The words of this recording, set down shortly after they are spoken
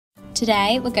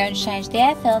Today we're going to change the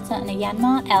air filter on a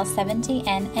Yanmar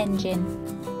L70N engine.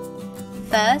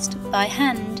 First, by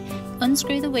hand,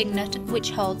 unscrew the wing nut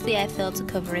which holds the air filter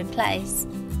cover in place.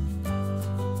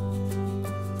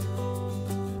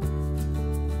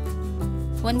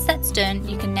 Once that's done,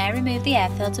 you can now remove the air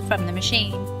filter from the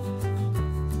machine.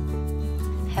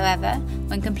 However,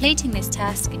 when completing this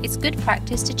task, it's good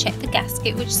practice to check the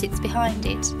gasket which sits behind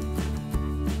it.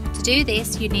 To do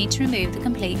this, you need to remove the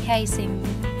complete casing.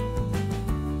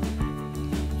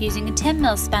 Using a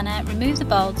 10mm spanner, remove the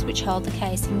bolts which hold the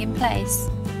casing in place.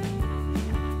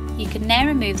 You can now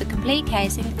remove the complete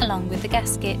casing along with the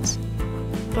gasket.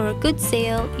 For a good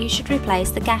seal, you should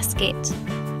replace the gasket.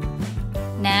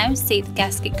 Now seat the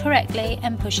gasket correctly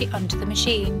and push it onto the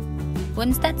machine.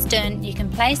 Once that's done, you can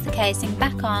place the casing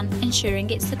back on, ensuring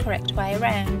it's the correct way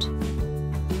around.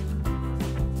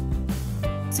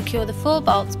 Secure the 4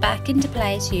 bolts back into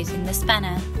place using the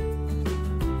spanner.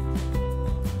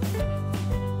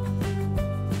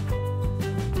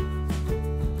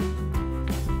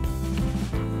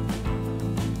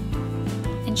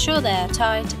 Ensure they are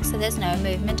tight so there's no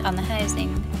movement on the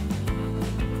housing.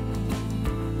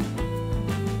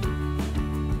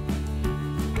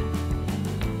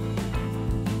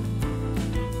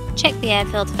 Check the air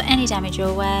filter for any damage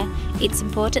or wear. It's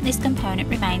important this component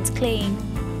remains clean.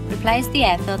 Replace the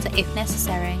air filter if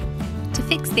necessary. To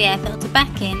fix the air filter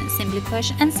back in, simply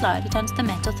push and slide it onto the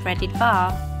metal threaded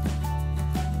bar.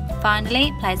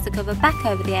 Finally, place the cover back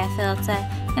over the air filter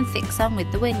and fix on with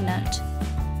the wing nut.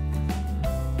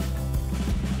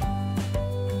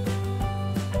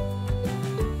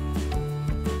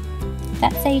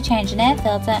 That's how you change an air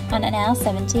filter on an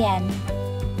L70N.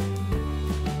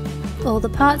 All the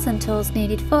parts and tools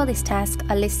needed for this task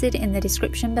are listed in the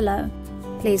description below.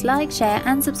 Please like, share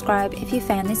and subscribe if you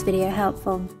found this video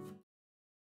helpful.